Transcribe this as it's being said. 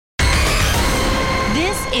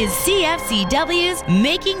is CFCW's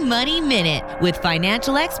Making Money Minute with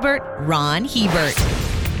financial expert Ron Hebert.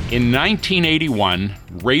 In 1981,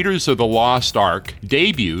 Raiders of the Lost Ark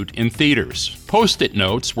debuted in theaters. Post-it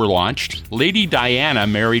notes were launched, Lady Diana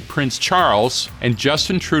married Prince Charles, and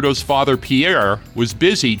Justin Trudeau's father Pierre was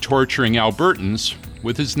busy torturing Albertans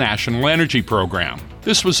with his national energy program.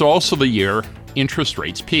 This was also the year interest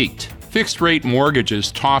rates peaked. Fixed-rate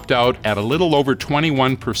mortgages topped out at a little over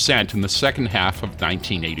 21% in the second half of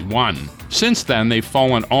 1981. Since then, they've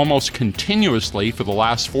fallen almost continuously for the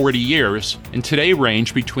last 40 years and today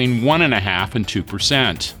range between 1.5% and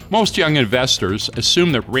 2%. Most young investors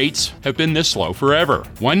assume that rates have been this low forever.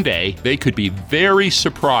 One day, they could be very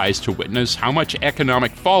surprised to witness how much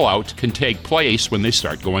economic fallout can take place when they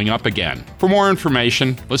start going up again. For more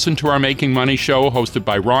information, listen to our Making Money show hosted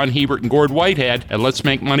by Ron Hebert and Gord Whitehead at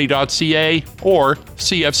letsmakemoney.ca or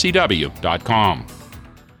cfcw.com.